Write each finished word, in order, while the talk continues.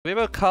We have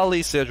a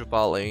Kali Xin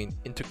Zhao lane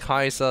into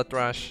Kai'Sa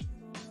Thresh.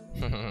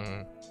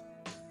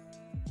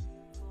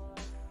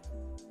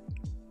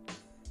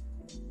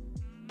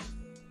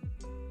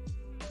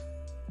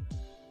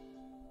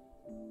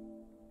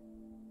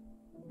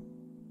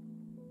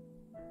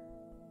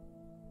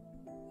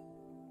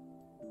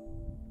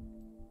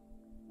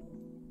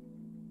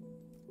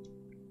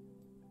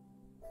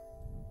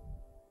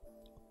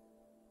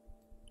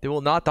 They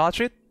will not dodge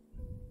it?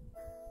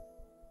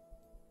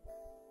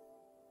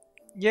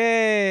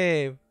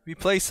 Yay! We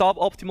play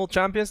sub-optimal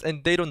champions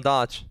and they don't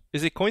dodge.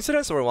 Is it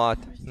coincidence or what?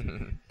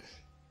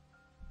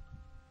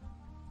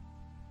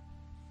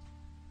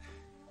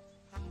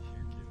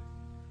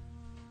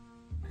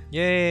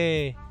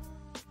 Yay!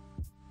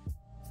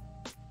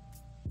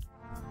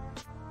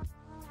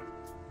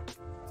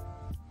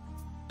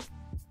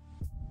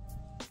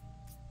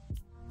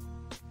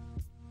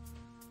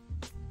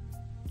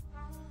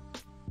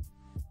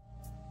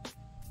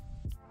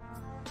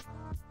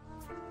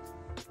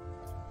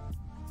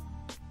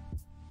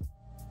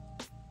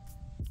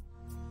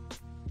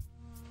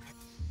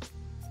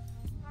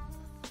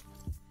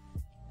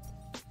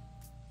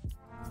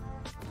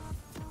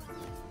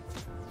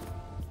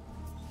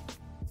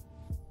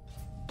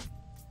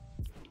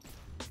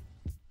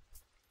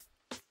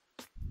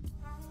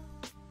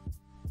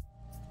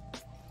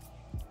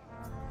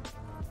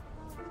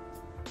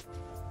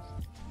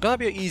 Gonna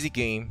be an easy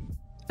game.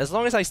 As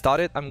long as I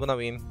start it, I'm gonna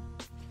win.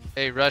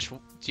 Hey Rush, do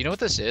you know what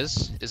this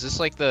is? Is this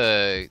like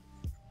the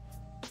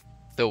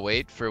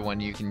wait for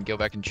when you can go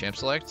back and champ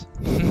select?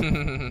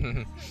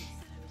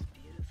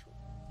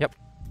 Yep.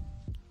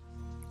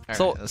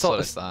 Alright, that's what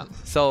I thought.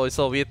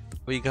 So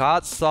we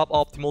got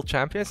sub-optimal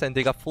champions and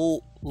they got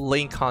full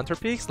lane counter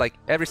picks, like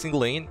every single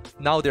lane.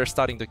 Now they're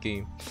starting the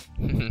game.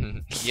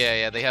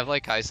 Yeah, they have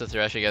like Kai'Sa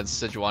Thresh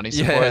against Sejuani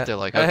support. Yeah. They're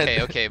like,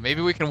 okay,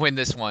 maybe we can win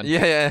this one.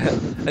 Yeah.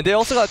 And they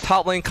also got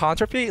top lane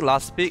counter pick,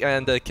 last pick,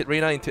 and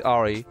Katrina into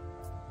Ahri.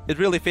 It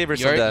really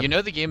favors them. You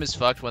know the game is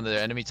fucked when the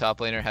enemy top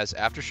laner has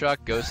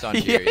Aftershock, Ghost on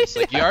Furious.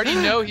 Like, you already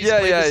know he's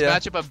played this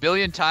matchup a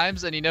billion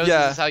times and he knows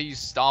this is how you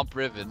stomp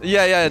Riven.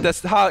 Yeah,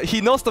 that's how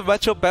he knows the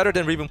matchup better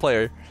than Riven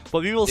player.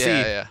 But we will see.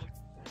 Yeah.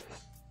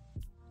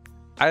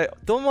 I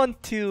don't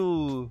want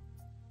to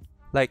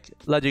like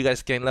let you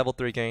guys gain level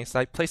 3 games.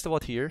 I placed the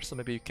ward here, so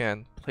maybe you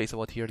can place the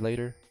ward here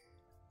later.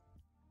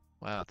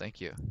 Wow,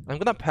 thank you. I'm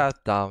gonna pass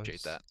down.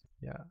 Appreciate that.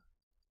 Yeah.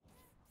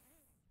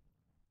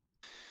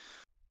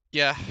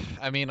 Yeah,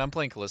 I mean, I'm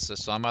playing Kalista,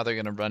 so I'm either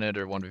gonna run it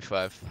or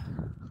 1v5.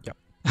 Yep.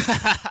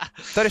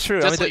 That is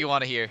true. Just what you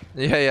want to hear.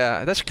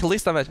 Yeah. That's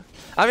Kalista match.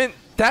 I mean,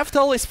 Deft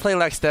always play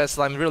like that,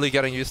 so I'm really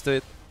getting used to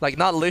it. Like,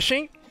 not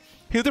lishing.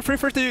 He would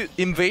prefer to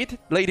invade,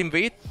 late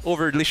invade,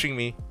 over lishing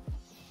me.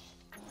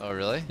 Oh,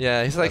 really?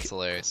 Yeah, he's like... That's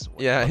hilarious.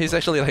 Yeah, he's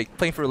actually like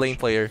playing for a lane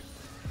player.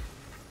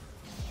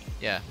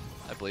 Yeah,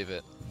 I believe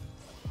it.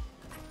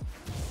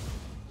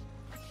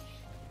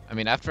 I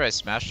mean, after I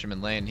smashed him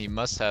in lane, he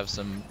must have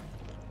some...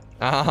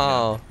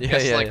 Oh, he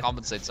has to like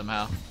compensate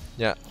somehow.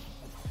 Yeah.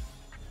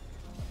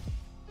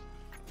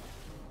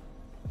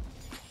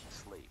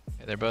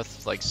 They're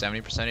both like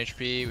 70%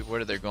 HP.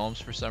 What are their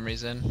golems for some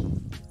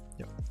reason?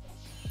 Yep.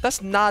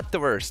 That's not the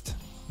worst.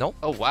 Nope.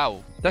 Oh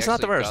wow. That's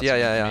not the worst.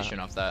 Yeah.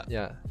 Off that.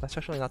 Yeah, that's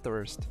actually not the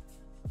worst.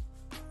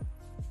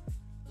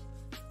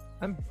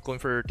 I'm going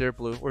for their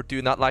blue. Or do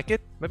you not like it?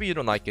 Maybe you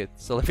don't like it.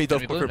 So let me go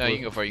for blue. No, you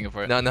can go for it. You can go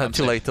for it. No,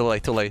 too late.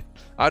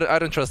 I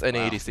don't trust any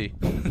ADC.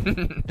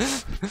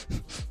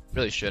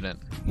 Really shouldn't.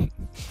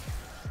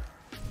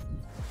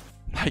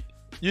 Like,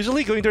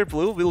 usually going their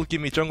blue will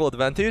give me jungle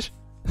advantage.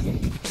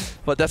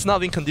 But that's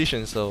not win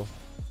condition, so...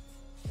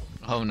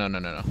 Oh,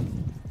 no.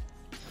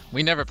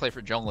 We never play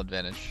for jungle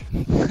advantage.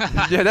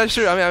 Yeah, that's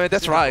true. I mean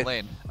that's right.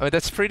 Lane. I mean,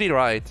 that's pretty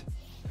right.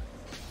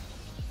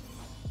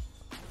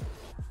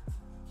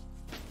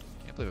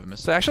 Can't believe I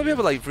missed So actually we have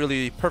a like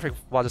really perfect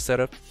water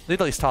setup.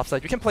 Nidalee's top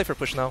side. You can play for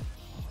push now.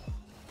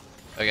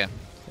 Okay. Yeah.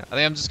 I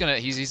think I'm just gonna...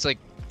 He's like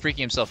freaking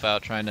himself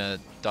out trying to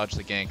dodge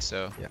the gank,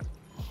 so... Yeah.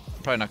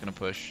 I'm probably not gonna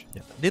push.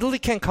 Yeah.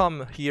 Nidalee can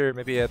come here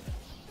maybe at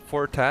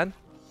 410.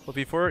 But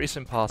before it's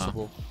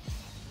impossible.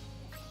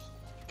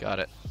 Got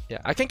it. Yeah,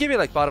 I can give you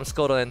like bottom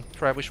scuttle and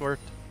Travis ward,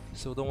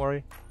 so don't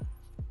worry.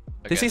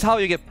 Okay. This is how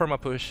you get perma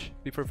push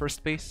before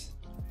first base.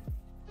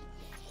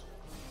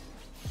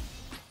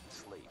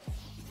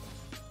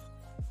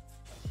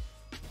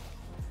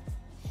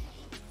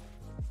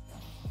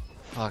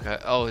 Okay.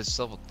 Oh, it's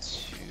level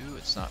 2.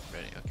 It's not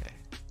ready. Okay.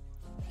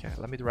 Okay,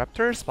 let me do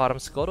Raptors, bottom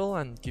scuttle,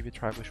 and give you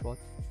Travis ward.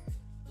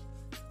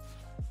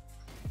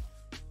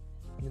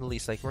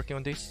 Nidalee's like working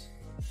on this.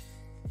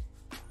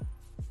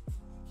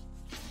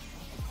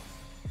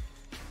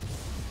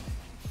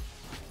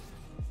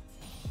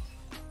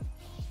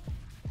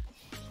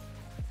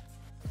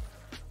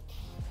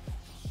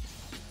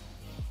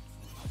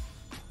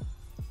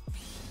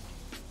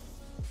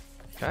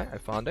 Okay, I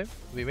found him.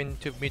 We win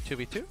to mid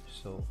 2v2,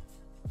 so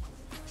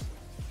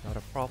not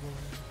a problem.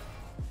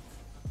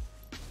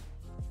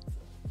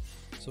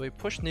 So we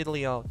push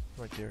Nidalee out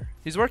right there.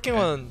 He's working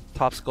on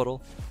top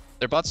scuttle.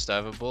 Their bot's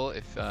diveable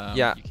if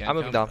yeah, you can't I'm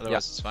moving come. down. Otherwise Yeah.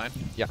 it's fine.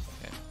 Yeah.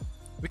 Okay.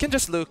 We can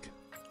just Luke.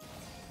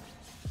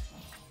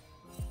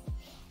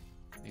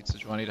 Need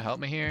Sejuani to help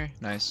me here.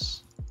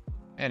 Nice.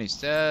 And he's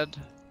dead.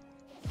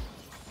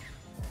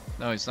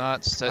 No, he's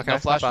not. Okay, no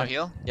flash, no bad.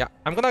 heal. Yeah,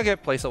 I'm gonna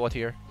get place what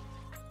here.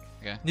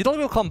 Okay. Nidalee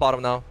will come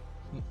bottom now.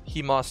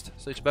 He must,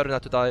 so it's better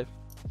not to dive.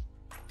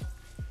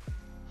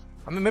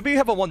 I mean, maybe you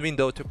have a one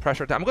window to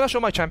pressure them. I'm gonna show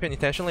my champion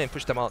intentionally and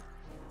push them out.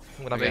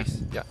 I'm gonna Okay.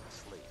 base. Yeah.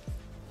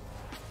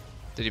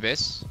 Did he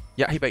base?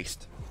 Yeah, he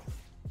based.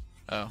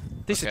 Oh.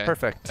 This okay. is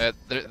perfect.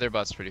 Their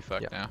bot's pretty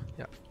fucked Yeah. now.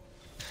 Yeah.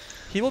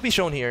 He will be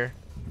shown here.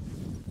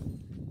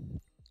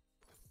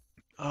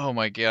 Oh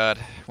my god.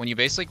 When you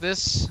base like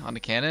this on the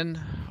cannon,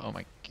 oh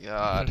my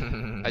god.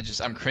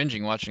 I'm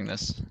cringing watching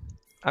this.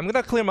 I'm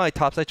gonna clear my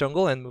topside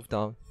jungle and move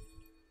down.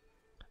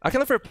 I can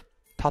look for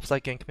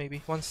topside gank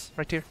maybe once,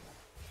 right here.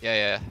 Yeah,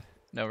 yeah.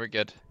 No, we're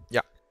good.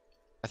 Yeah.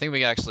 I think we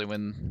can actually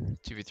win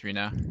 2v3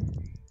 now.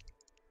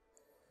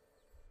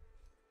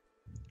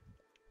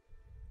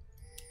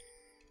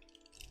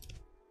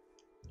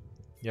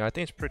 Yeah, I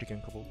think it's pretty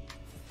gankable.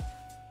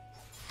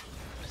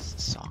 What is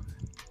this song?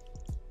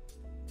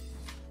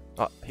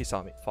 Oh, he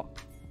saw me.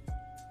 Fuck.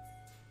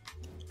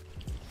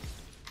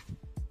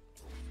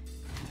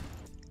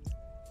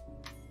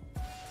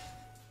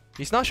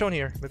 He's not shown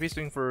here. Maybe he's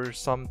doing for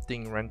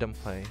something random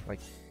play. Like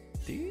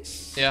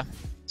these? Yeah,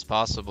 it's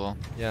possible.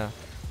 Yeah.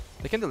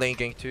 They can do lane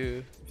gank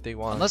too if they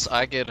want. Unless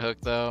I get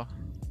hooked though,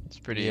 it's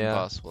pretty Yeah.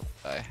 impossible to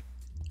die.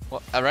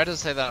 Well, I'd rather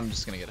say that I'm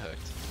just gonna get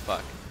hooked.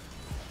 Fuck.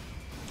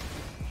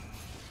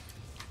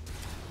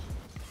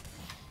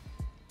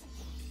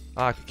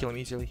 Ah, I could kill him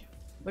easily.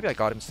 Maybe I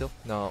got him still.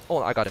 No.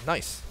 Oh, I got him.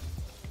 Nice.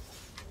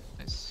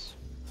 Nice.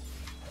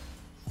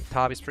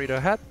 Top is straight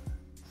ahead.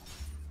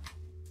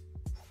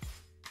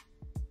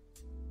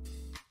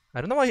 I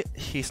don't know why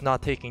he's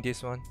not taking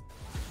this one.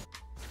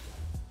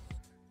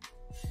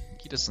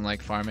 He doesn't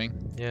like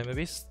farming. Yeah,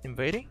 maybe he's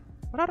invading?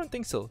 But I don't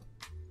think so.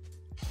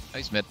 Oh,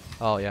 he's mid.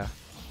 Oh, yeah.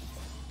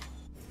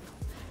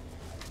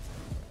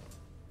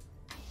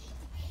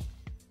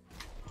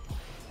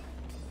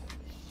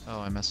 Oh,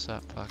 I messed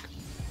up. Fuck.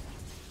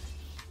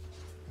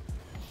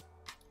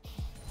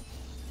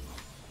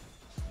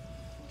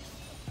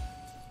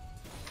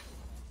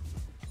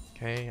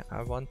 Okay,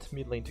 I want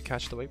mid lane to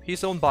catch the wave.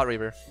 He's on bot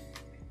river.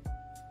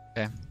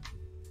 Okay.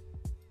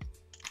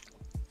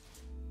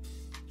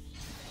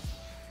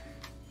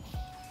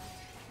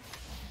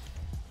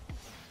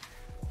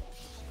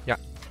 Yeah.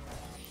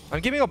 I'm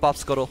giving a buff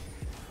scuttle.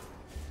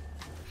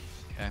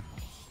 Okay.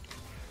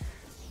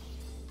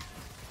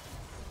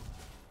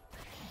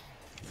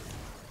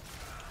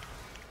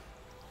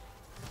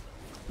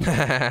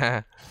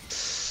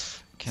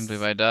 Can't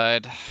believe I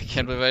died.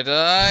 Can't believe I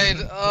died.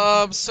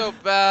 Oh, I'm so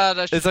bad.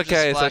 I should It's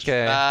okay, just it's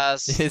okay.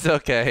 fast. It's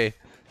okay.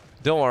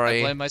 Don't I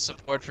worry. blame my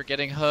support for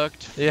getting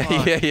hooked. Yeah,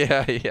 Fuck.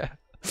 yeah.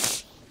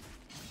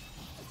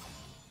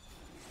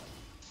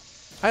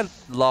 I'd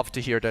love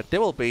to hear that. They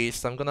will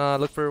base. I'm gonna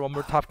look for one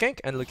more top gank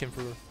and looking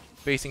for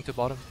basing to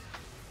bottom.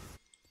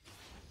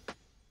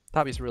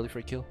 Top is really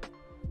free kill.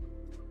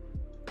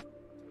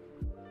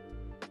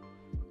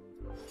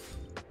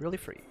 Really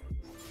free.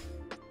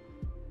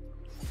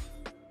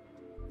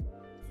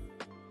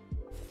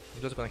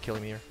 I'm just gonna kill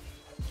him here.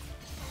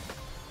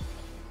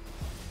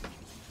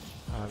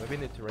 Maybe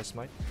need to rest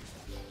might.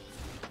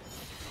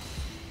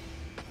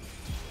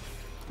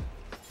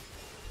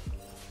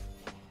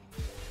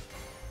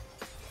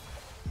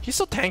 He's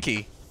so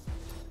tanky.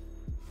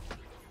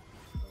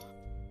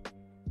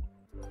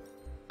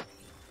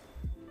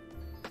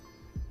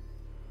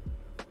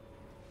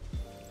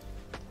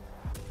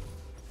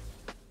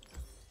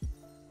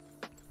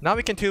 Now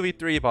we can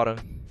 2v3 bottom.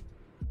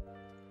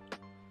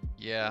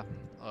 Yeah.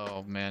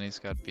 Oh man, he's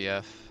got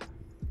BF.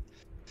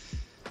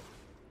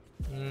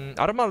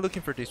 I don't mind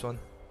looking for this one.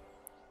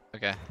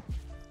 Okay.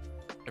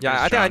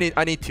 Yeah, I think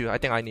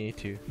I need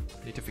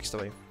to fix the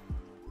wave.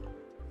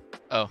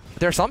 Oh. Are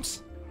there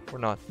sums? Or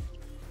not?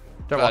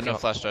 They're No walking up.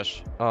 flash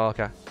rush. Oh,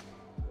 okay.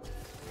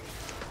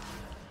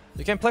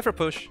 You can play for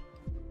push.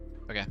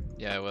 Okay.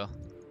 Yeah, I will.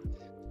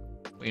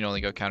 We can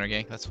only go counter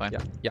gank. That's fine.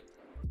 Yeah.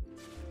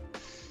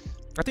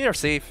 I think you're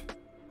safe.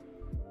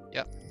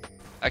 Yep.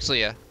 Actually,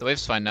 yeah. The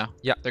wave's fine now.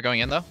 Yeah. They're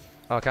going in though.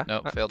 Okay.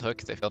 No, failed hook.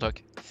 They failed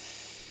hook.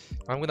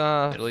 I'm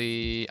gonna.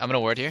 Nidalee, I'm gonna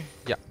ward here.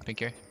 Yeah. Pink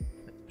here.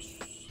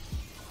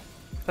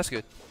 That's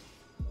good.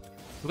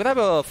 We're gonna have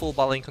a full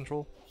bot lane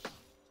control.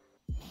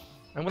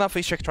 I'm gonna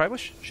face check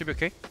Tribush. Should be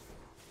okay.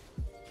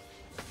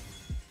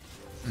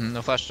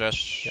 No flash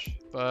rush. Yeah.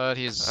 But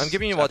he's. I'm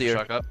giving you what here.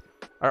 Up.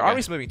 Our Okay.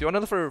 army's moving. Do you want to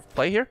look for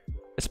play here?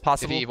 It's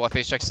possible. If he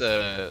face checks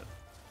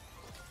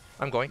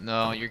I'm going.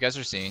 No, you guys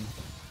are seeing.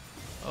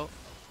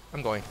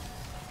 I'm going.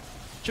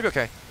 Should be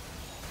okay.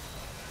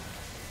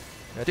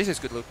 Yeah, this is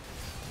good loot.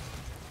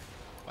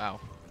 Wow.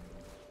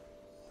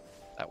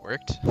 That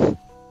worked.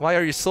 Why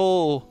are you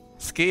so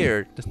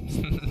scared?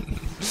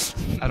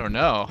 I don't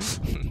know.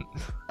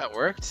 That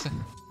worked.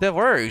 That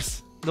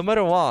works. No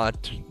matter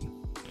what.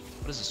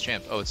 What is this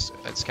champ? Oh,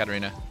 it's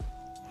Katarina.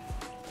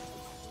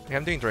 Okay,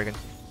 I'm doing Dragon.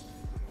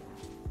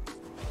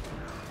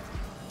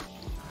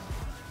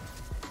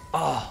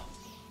 Oh,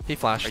 he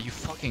flashed. Are you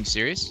fucking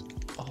serious?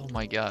 Oh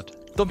my god.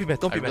 Don't be mad.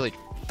 Don't be mad.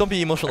 Don't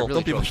be emotional.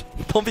 Really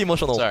don't be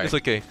emotional. Sorry. It's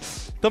okay.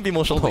 Don't be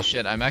emotional. Holy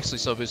shit, I'm actually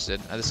so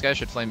boosted. This guy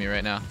should flame me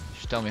right now.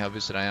 He should tell me how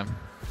boosted I am.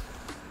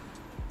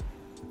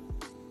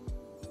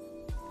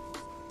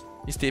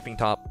 He's taping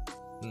top.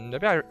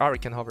 Maybe Ari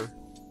can hover.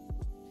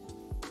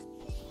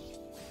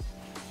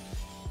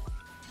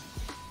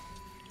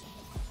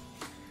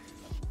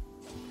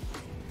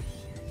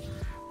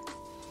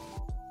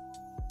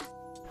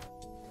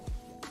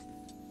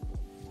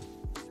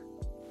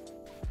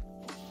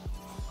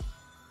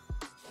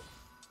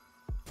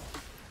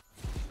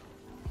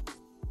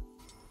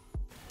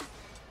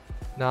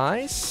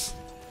 Nice.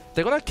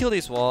 They're gonna kill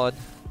this ward.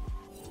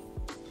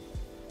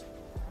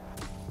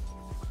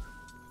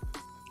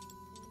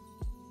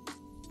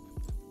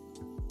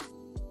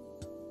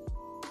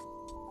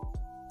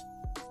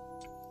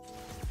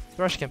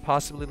 Rush can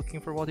possibly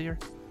looking for ward here.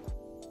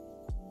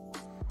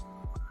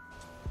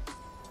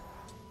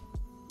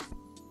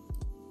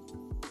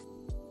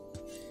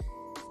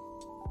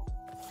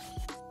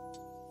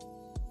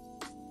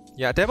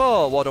 Yeah, they have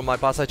a ward on my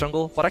bot side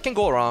jungle, but I can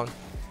go around.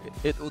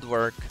 It would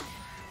work.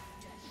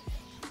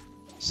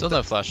 Still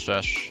no flash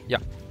dash. Yeah.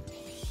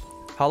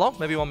 How long?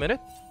 Maybe 1 minute?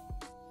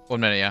 1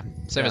 minute, yeah.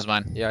 Same as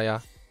mine. Yeah.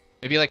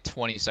 Maybe like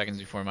 20 seconds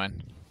before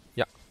mine.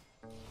 Yeah.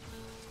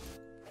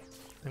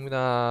 I'm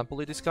gonna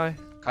bully this guy.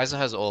 Kai'Sa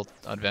has ult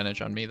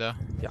advantage on me though.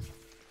 Yeah.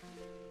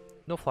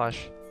 No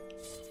flash.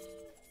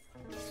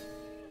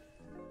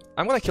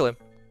 I'm gonna kill him.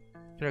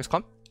 Can you guys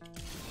come?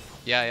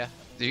 Yeah.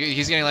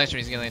 He's getting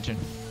lantern,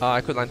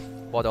 I could land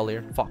ward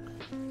earlier. Fuck.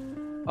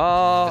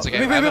 It's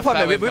okay. We have a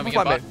 5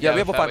 minutes. Yeah, we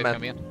have a 5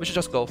 man. man. We should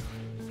just go.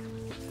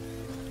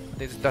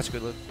 I think that's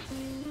good loot.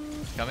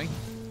 Coming?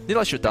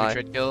 Nidalee should die.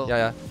 Trade kill.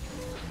 Yeah.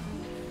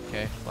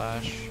 Okay,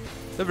 flash.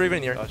 They're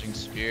Raven here. Dodging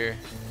spear.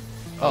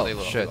 Oh,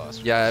 they shit.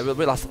 lost. Yeah,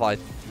 we lost the fight.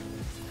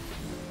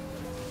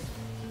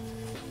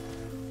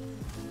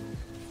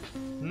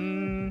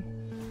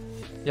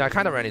 Yeah, I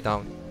kind of ran it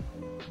down.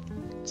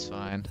 It's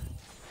fine.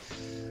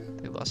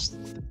 They lost.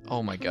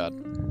 Oh my god.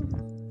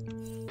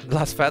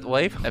 Last fat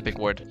wave? Epic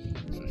ward.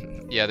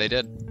 Yeah, they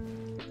did.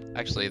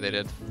 Actually, they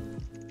did.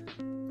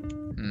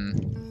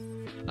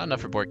 Not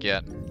enough for Bork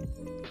yet.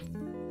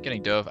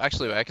 Getting dove.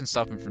 Actually, I can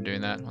stop him from doing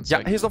that. One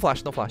sec. He's no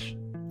flash, no flash.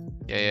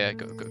 Yeah.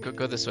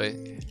 Go this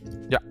way.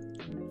 Yeah.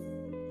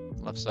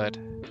 Left side.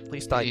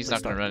 Please die. He's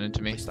not gonna run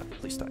into me.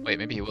 Please die. Wait,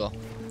 maybe he will.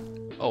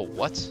 Oh,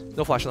 what?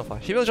 No flash.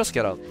 He will just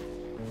get out.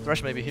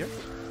 Thresh maybe here.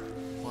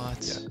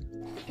 What? Yeah.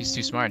 He's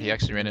too smart. He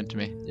actually ran into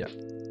me. Yeah.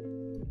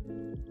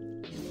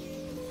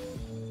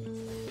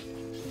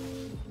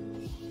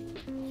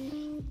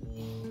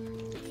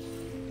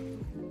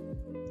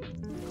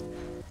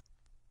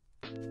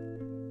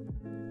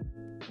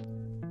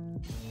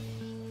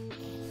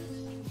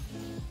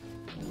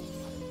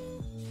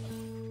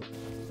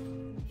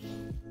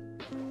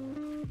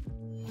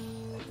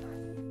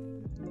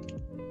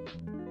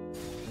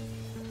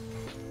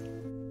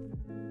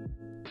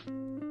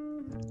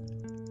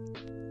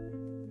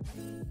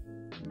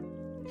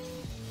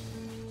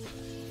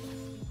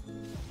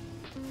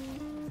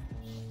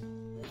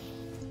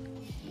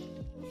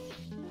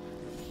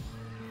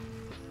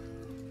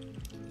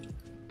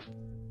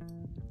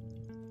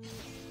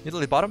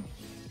 Nidalee bottom.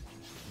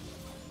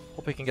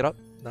 Hope he can get up.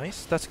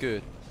 Nice, that's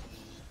good.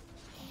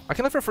 I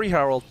can live for free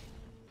Herald.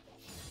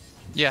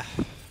 Yeah.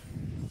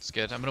 It's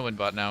good. I'm gonna win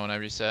bot now when I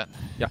reset.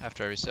 Yeah.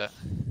 After I reset.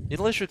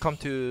 Nidalee should come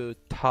to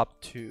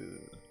top 2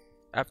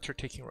 after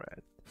taking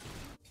red.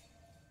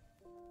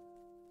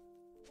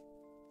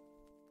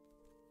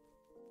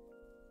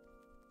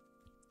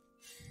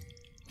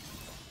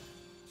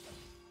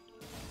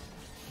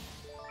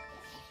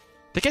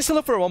 They can still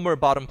look for one more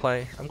bottom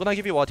play. I'm gonna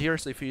give you what here,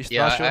 so if you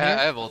I here.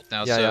 have ult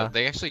now, so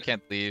they actually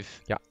can't leave.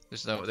 Yeah.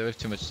 They have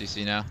too much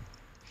CC now.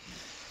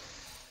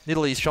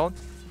 Nidalee is shown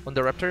on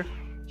the Raptor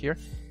here.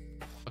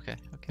 Okay.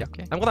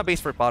 I'm gonna base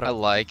for bottom. I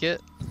like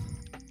it.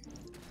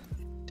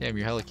 Damn,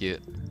 you're hella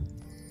cute.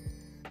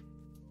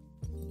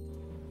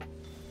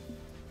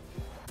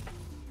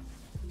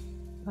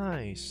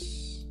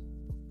 Nice.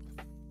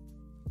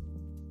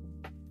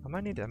 I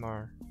might need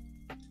MR.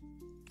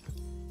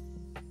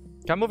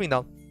 Okay, I'm moving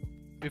down.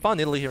 We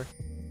found Nidalee here.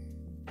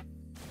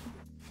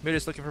 Mid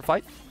is looking for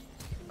fight.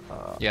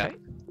 Yeah. Okay.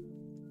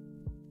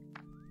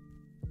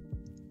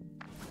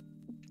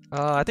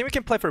 I think we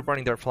can play for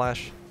burning their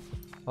flash.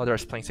 Oh, they're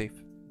playing safe.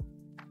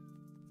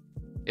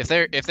 If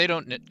they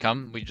don't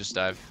come, we just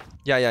dive.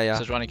 Yeah.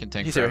 Sejuani can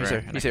tank He's here.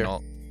 He's here.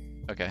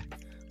 Okay.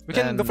 We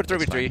can go for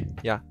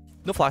 3v3. Yeah.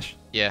 No flash.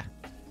 Yeah.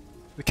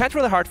 We can't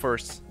really hard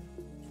first.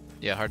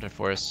 Yeah, hard to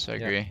force. I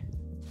agree.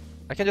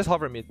 I can just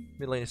hover mid.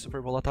 Mid lane is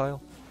super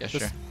volatile. Yeah,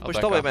 just sure. push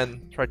the wave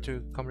and try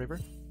to come river.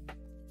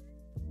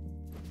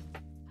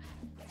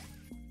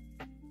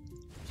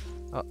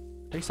 Oh,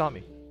 they saw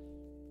me.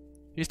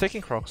 He's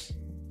taking Crocs.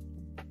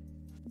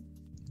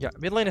 Yeah,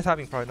 mid lane is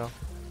having pride now.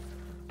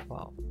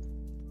 Wow.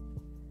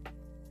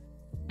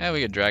 Yeah,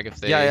 we could drag if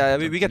they. Yeah,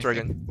 we get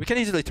dragon. We can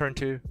easily turn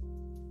 2.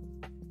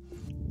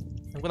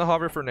 I'm gonna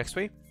hover for next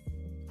wave.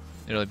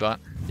 Nidalee bot.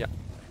 Yeah.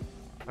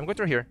 I'm going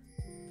through here.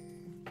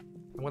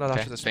 I'm gonna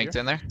dash this banked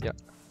in there? Yeah.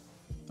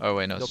 Oh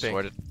wait, no, it's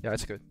sorted. Yeah,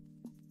 it's good.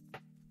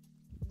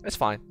 It's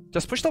fine.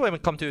 Just push the wave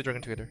and come to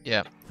dragon together.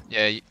 Yeah.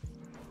 Yeah,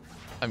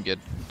 I'm good.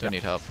 Don't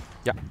need help.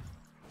 Yeah.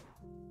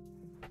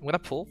 I'm gonna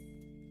pull.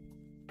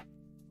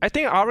 I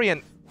think Ari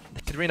and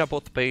Katarina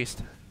both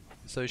based,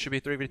 so it should be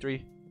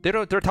 3v3.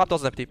 Their top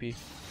doesn't have TP.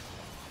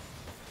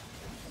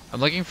 I'm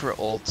looking for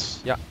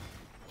ult. Yeah.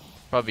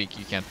 Probably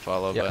you can't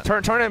follow. Yeah.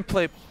 But... Turn and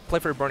play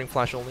for burning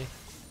flash only.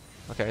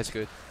 Okay, it's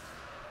good.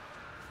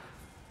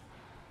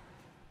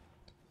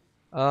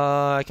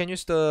 I can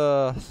use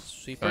the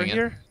sweeper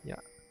here. Yeah.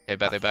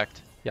 Okay, they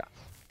backed. Yeah.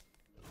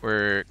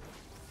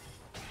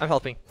 I'm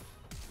helping.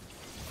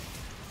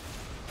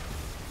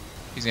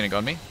 He's gonna go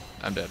on me.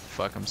 I'm dead.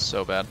 Fuck, I'm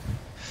so bad.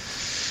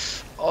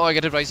 Oh, I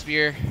got advice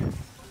spear.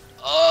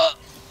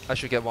 I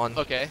should get one.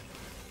 Okay.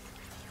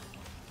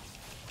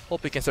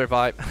 Hope we can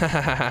survive.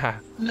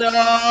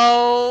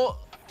 No!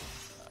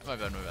 My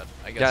bad.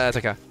 I guess. Yeah, that's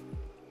okay.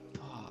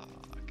 Fuck.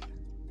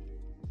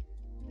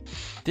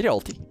 Did you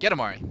ulti? Get him,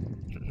 Ari.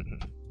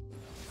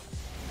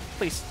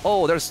 Please.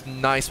 Oh, there's a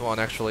nice one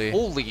actually.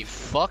 Holy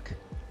fuck.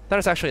 That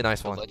is actually a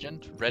nice one.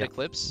 Legend. Red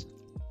Eclipse.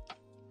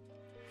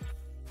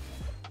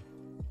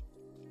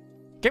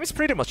 Game is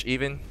pretty much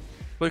even.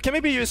 But we can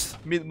maybe use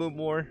mid move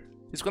more.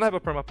 He's gonna have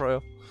a perma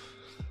pro.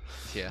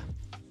 Yeah.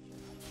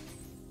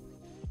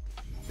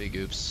 Big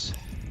oops.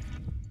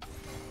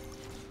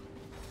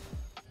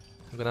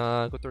 I'm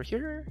gonna go through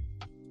here.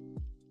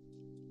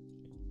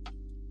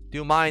 Do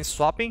you mind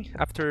swapping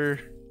after?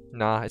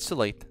 Nah, it's too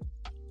late.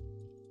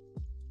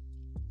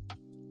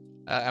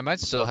 I might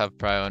still have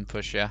prio and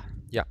push, yeah.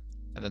 Yeah.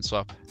 And then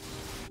swap.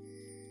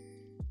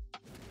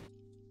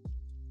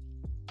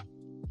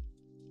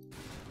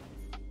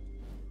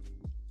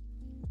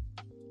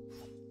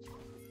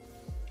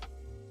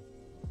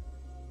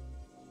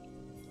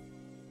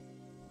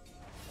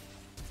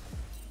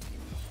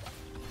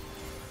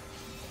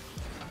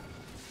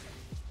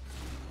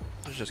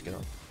 Let's just get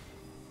on.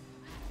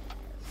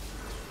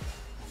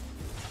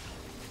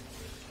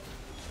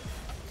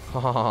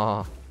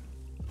 Haha.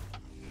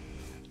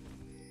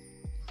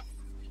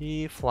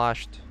 He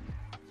flashed.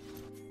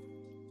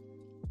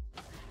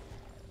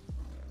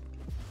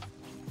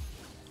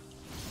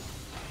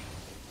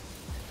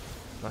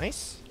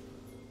 Nice.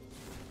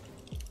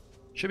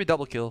 Should be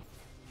double kill.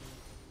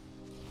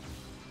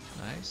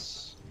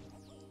 Nice.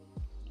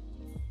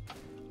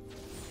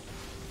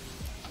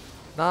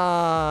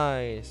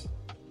 Nice.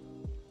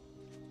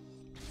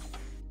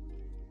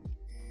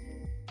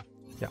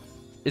 Yeah.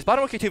 Is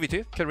bottom okay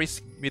 2v2? Can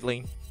risk mid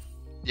lane.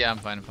 Yeah, I'm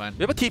fine.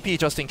 We have a TP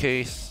just in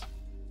case.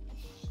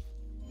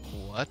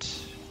 What?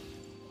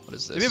 What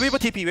is this? We have a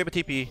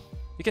TP.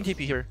 You can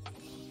TP here.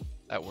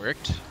 That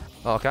worked.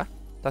 Oh, okay.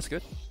 That's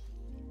good.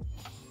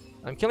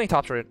 I'm killing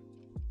top turret.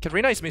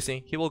 Katarina is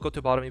missing. He will go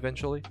to bottom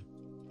eventually.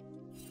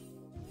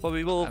 But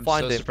we will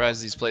find him. I'm so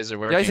surprised these plays are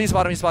working. Yeah, he's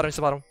bottom.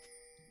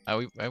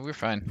 We're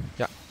fine.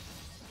 Yeah.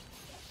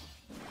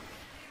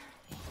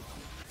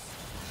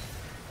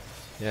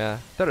 Yeah,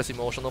 that is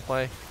emotional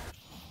play.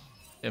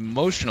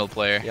 Emotional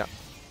player. Yeah.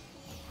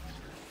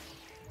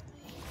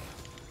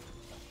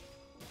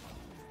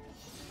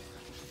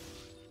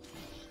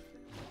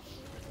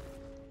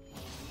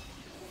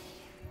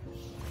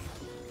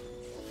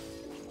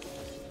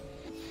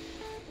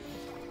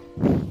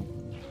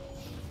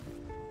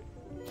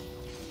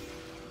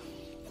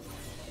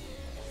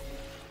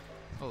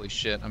 Holy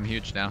shit, I'm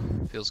huge now.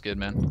 Feels good,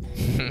 man.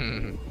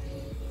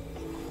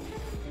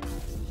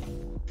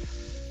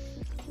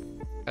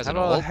 As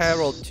a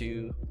Herald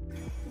too.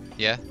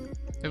 Yeah.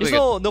 He's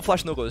no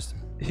flash, no ghost.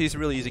 He's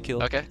really easy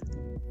kill. Okay.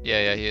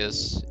 Yeah, he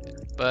is.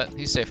 But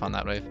he's safe on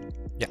that wave.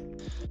 Yeah.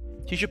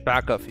 He should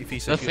back up if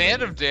he's the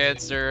Phantom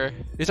Dancer.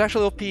 It's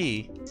actually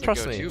OP.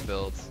 Trust me. Go-to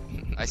build.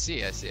 I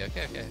see.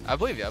 Okay. I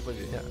believe you.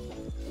 Yeah.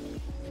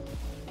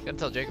 Gotta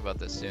tell Jake about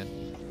this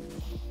soon.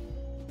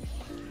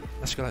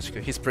 Let's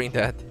go. He's brain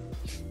dead.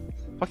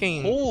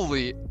 Fucking.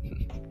 Holy.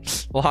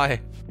 Why?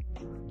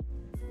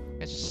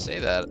 I just say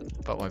that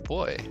about my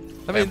boy.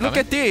 I mean, look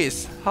at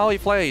this. How he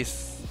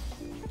plays.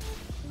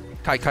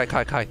 Kite.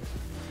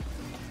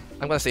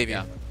 I'm gonna save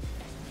you.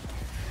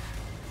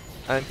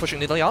 I'm pushing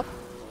Nidalee out.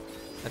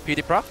 And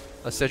PD proc.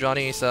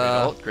 Sejuani is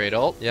Great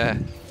ult. Yeah.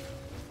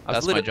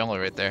 That's my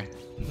jungler right there.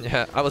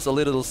 Yeah, I was a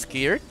little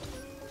scared.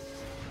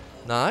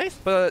 Nice,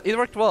 but it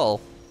worked well.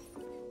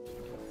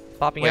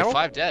 Popping arrow.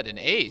 5 dead, an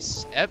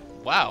ace.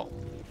 Wow.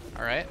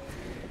 Alright.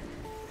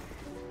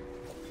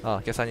 Oh,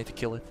 I guess I need to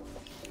kill it.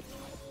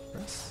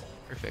 Nice.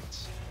 Perfect.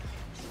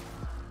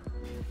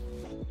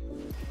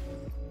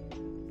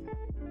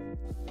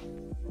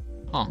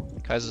 Huh.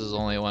 Kaiser's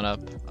only one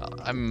up.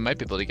 I might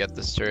be able to get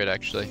this turret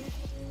actually.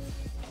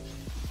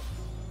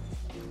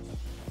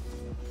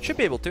 Should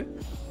be able to.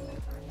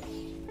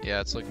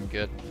 Yeah, it's looking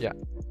good. Yeah.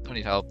 Don't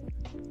need help.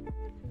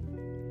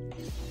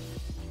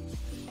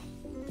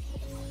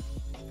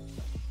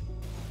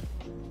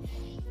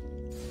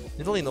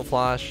 Nidalee no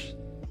flash.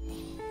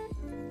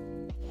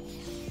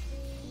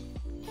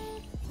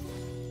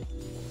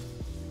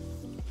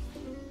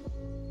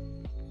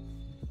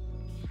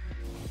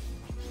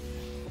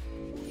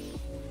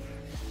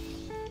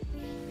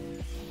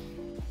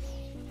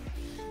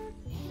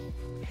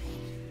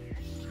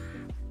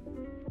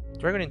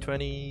 Dragon in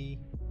 20.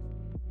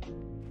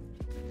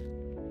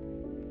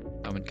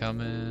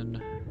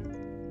 Coming.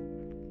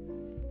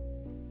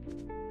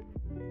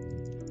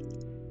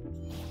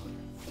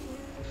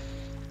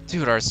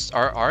 Dude, our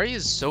Ari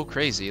is so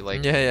crazy.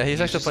 Like, yeah, he's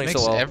actually playing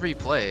so well. Every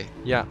play.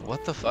 Yeah.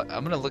 What the fuck?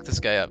 I'm gonna look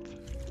this guy up.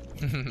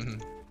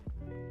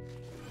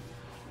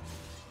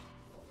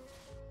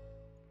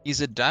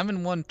 He's a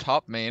Diamond 1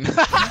 top main.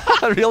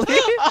 Really?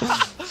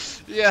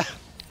 Yeah.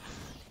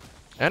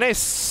 And he's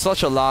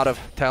such a lot of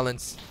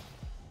talents.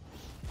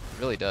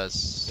 Really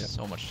does. Yeah.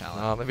 So much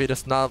talent. Maybe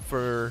that's not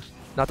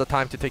the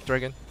time to take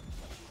Dragon.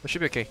 But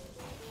should be okay.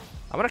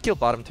 I'm gonna kill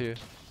bottom too.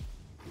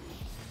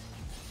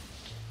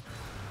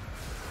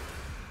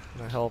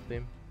 Gonna help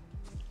him.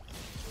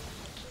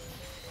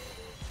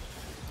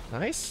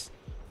 Nice.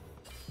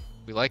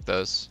 We like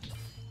those.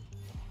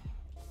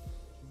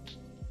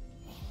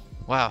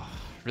 Wow.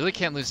 Really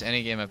can't lose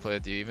any game I play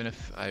with you, even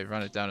if I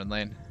run it down in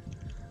lane.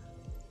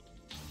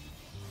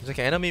 It's like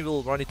enemy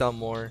will run it down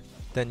more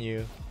than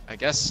you. I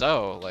guess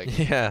so. Like.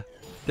 Yeah.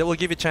 They will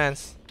give you a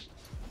chance.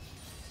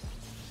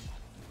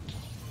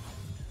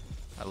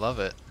 I love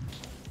it.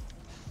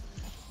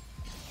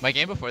 My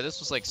game before this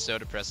was like so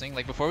depressing.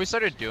 Like before we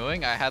started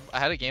doing, I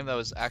had a game that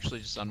was actually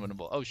just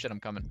unwinnable. Oh shit, I'm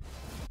coming.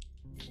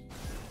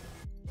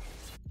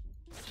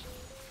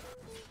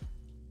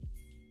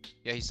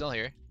 Yeah, he's still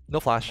here.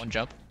 No flash. One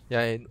jump.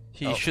 Yeah,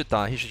 he should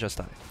die. He should just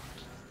die.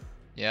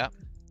 Yeah.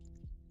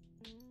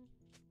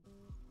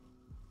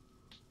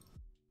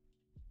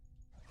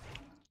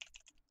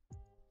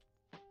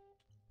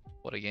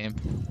 What a game.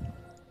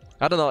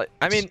 I don't know.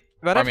 I mean,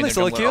 when I play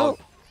solo queue,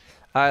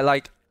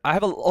 I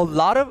have a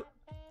lot of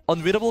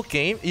unwinnable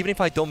game, even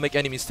if I don't make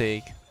any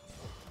mistake.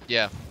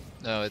 Yeah.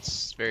 No,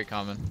 it's very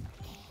common.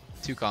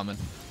 Too common.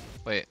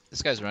 Wait,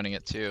 this guy's running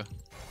it too.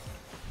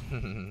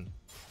 Here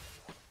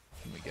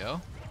we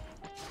go.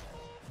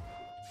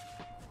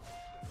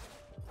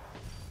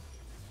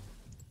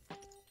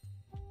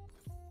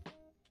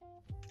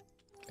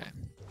 Okay.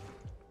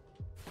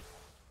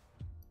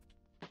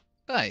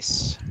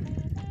 Nice.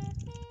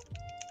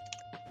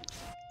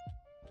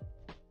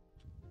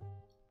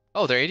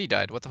 Oh, their 80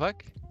 died. What the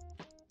fuck?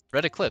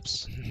 Red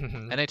Eclipse.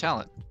 NA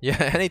talent.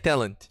 Yeah, NA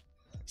talent.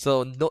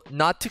 So no,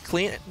 not too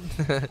clean.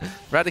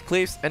 Red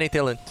Eclipse, NA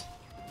talent.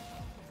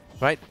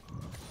 Right?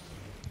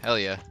 Hell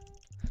yeah.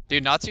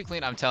 Dude, not too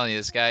clean. I'm telling you,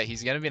 this guy,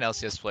 he's gonna be an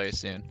LCS player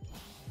soon.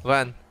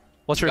 When?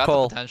 What's your got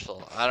call? The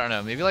potential. I don't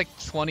know. Maybe like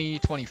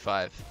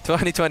 2025.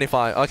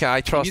 2025. Okay,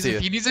 I trust you.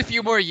 He needs a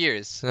few more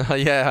years.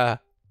 Yeah.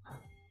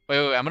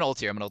 Wait. I'm gonna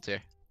ult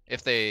here.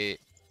 If they,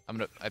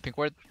 I pink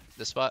ward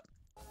this spot.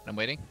 And I'm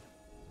waiting.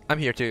 I'm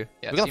here too.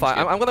 Yeah, we're gonna fight.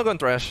 I'm gonna go and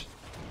thrash.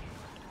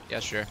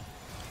 Yeah, sure.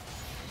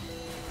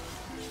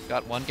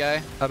 Got one guy.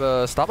 I have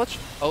a stoppage.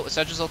 Oh,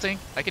 Sedge is ulting.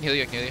 I can heal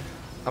you.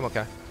 I'm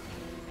okay.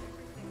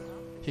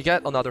 He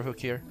got another hook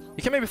here.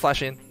 You can maybe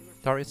flash in,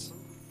 Darius.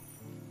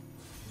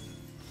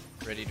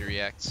 Ready to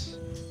react.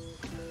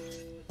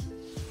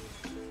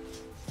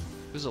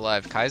 Who's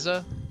alive?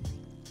 Kai'Sa?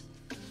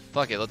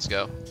 Fuck it, let's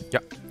go. Yeah,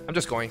 I'm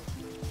just going.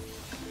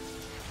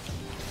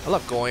 I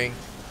love going.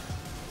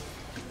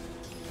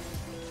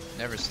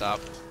 Never stop.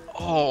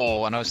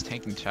 Oh, and I was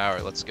tanking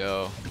tower. Let's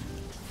go.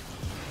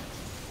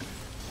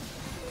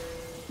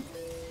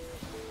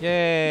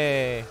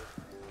 Yay!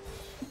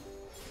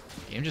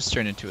 Game just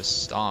turned into a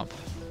stomp.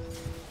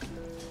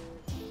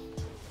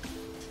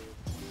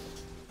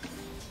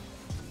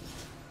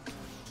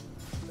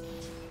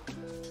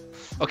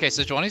 Okay,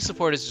 so Johnny's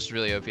support is just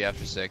really OP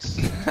after 6.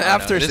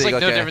 After 6, there's like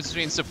okay. no difference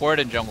between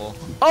support and jungle.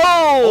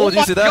 Oh, did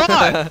you see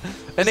that?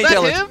 NA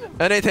talent. Him?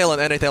 NA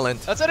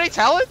talent. That's NA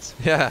talent?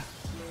 Yeah.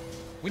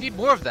 We need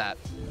more of that.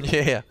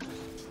 Yeah.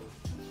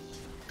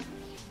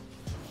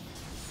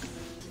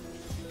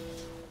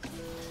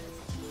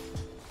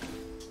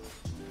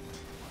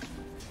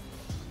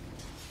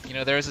 You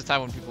know, there was a time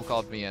when people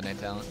called me NA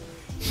talent.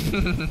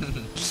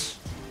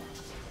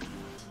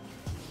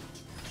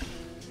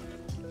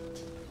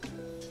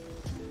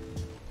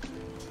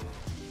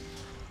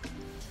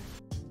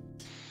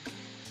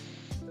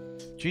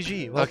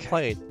 GG, well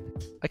played.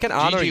 I can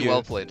honor you.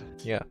 Well played.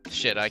 Yeah.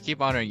 Shit, I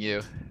keep honoring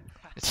you.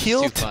 It's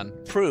Tilt, too fun.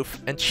 proof,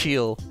 and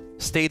chill.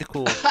 Stayed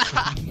cool. Shit,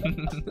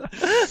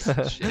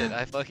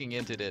 I fucking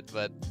hinted it,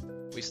 but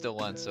we still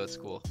won, so it's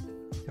cool.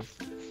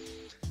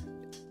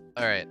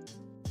 Alright.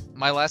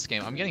 My last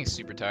game, I'm getting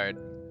super tired.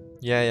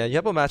 Yeah, you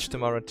have a match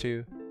tomorrow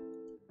too.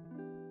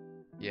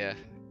 Yeah.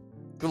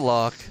 Good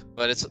luck.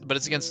 But it's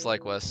against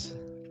FlyQuest.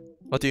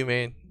 What do you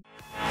mean?